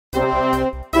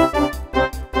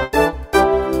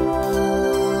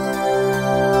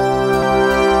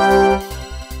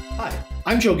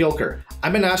Joe Gilker.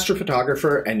 I'm an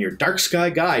astrophotographer and your dark sky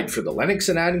guide for the Lennox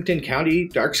and Addington County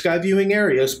dark sky viewing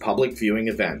area's public viewing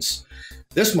events.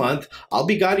 This month, I'll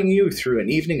be guiding you through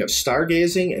an evening of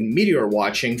stargazing and meteor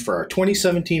watching for our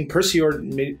 2017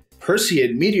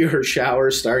 Perseid Meteor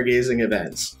Shower stargazing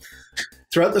events.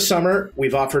 Throughout the summer,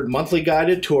 we've offered monthly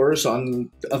guided tours of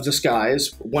the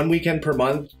skies, one weekend per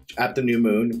month at the new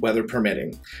moon, weather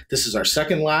permitting. This is our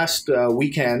second last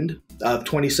weekend of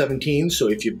 2017, so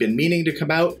if you've been meaning to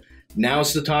come out,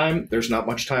 now's the time. There's not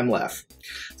much time left.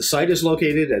 The site is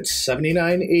located at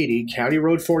 7980 County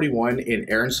Road 41 in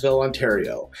Erinsville,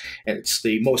 Ontario, and it's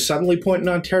the most southerly point in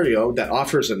Ontario that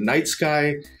offers a night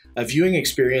sky viewing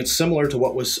experience similar to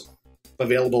what was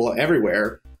available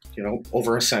everywhere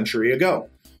over a century ago.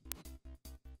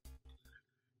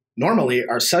 Normally,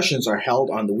 our sessions are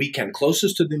held on the weekend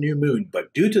closest to the new moon,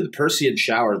 but due to the Perseid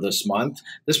shower this month's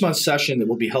session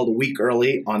will be held a week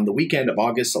early on the weekend of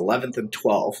August 11th and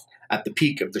 12th at the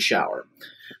peak of the shower.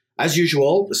 As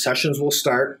usual, the sessions will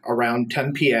start around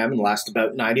 10 p.m. and last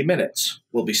about 90 minutes.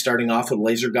 We'll be starting off with a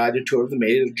laser-guided tour of the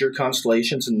major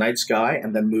constellations and night sky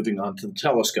and then moving on to the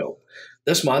telescope.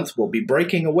 This month, we'll be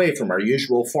breaking away from our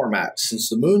usual format. Since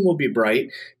the moon will be bright,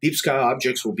 deep sky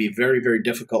objects will be very, very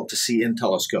difficult to see in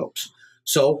telescopes.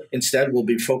 So instead, we'll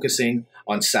be focusing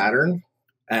on Saturn,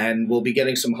 and we'll be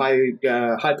getting some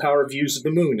high-power views of the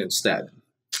moon instead.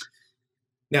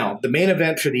 Now, the main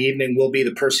event for the evening will be the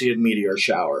Perseid Meteor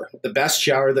Shower, the best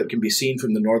shower that can be seen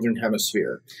from the Northern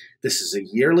Hemisphere. This is a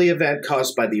yearly event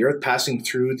caused by the Earth passing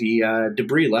through the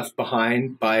debris left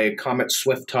behind by Comet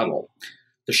Swift-Tuttle.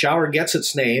 The shower gets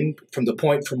its name from the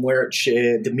point from where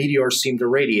the meteors seem to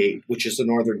radiate, which is the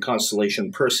northern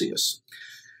constellation Perseus.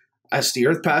 As the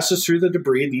Earth passes through the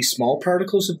debris, these small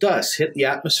particles of dust hit the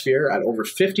atmosphere at over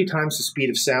 50 times the speed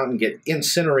of sound and get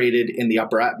incinerated in the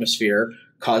upper atmosphere,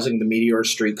 causing the meteor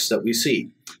streaks that we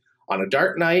see. On a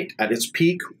dark night, at its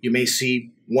peak, you may see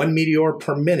 1 meteor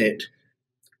per minute.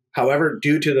 However,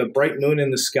 due to the bright moon in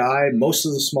the sky, most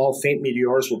of the small faint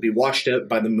meteors will be washed out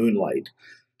by the moonlight.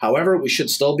 However, we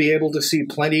should still be able to see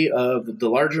plenty of the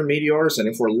larger meteors, and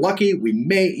if we're lucky, we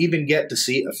may even get to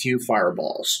see a few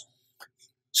fireballs.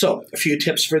 So, a few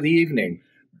tips for the evening.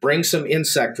 Bring some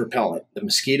insect repellent. The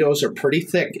mosquitoes are pretty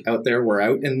thick out there. We're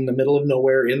out in the middle of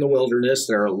nowhere in the wilderness.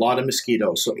 There are a lot of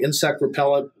mosquitoes, so insect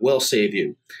repellent will save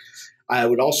you. I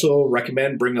would also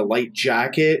recommend bring a light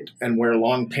jacket and wear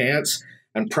long pants,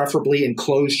 and preferably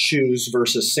enclosed shoes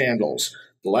versus sandals.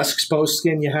 The less exposed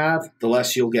skin you have, the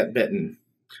less you'll get bitten.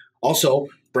 Also,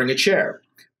 bring a chair,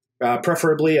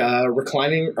 preferably a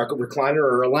recliner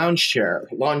or a lawn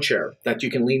chair that you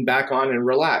can lean back on and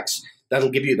relax. That'll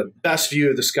give you the best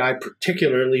view of the sky,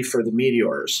 particularly for the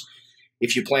meteors.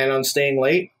 If you plan on staying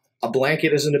late, a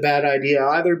blanket isn't a bad idea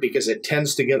either because it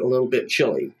tends to get a little bit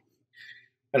chilly.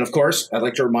 And of course, I'd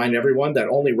like to remind everyone that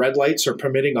only red lights are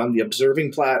permitting on the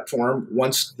observing platform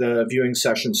once the viewing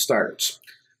session starts.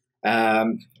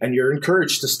 And you're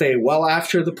encouraged to stay well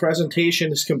after the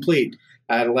presentation is complete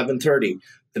at 11:30.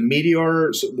 The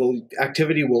meteors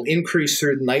activity will increase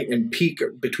through the night and peak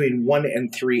between 1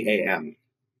 and 3 a.m.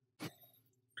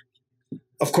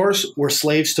 Of course, we're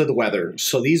slaves to the weather,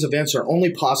 so these events are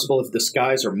only possible if the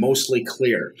skies are mostly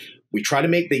clear. We try to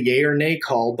make the yay or nay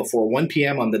call before 1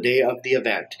 p.m. on the day of the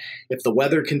event. If the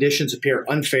weather conditions appear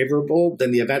unfavorable,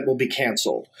 then the event will be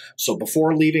canceled. So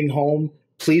before leaving home,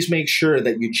 please make sure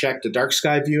that you check the Dark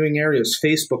Sky Viewing Area's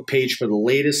Facebook page for the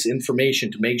latest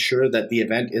information to make sure that the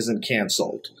event isn't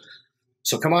canceled.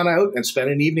 So come on out and spend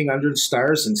an evening under the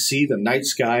stars and see the night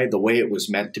sky the way it was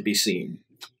meant to be seen.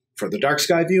 For the Dark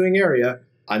Sky Viewing Area,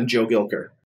 I'm Joe Gilker.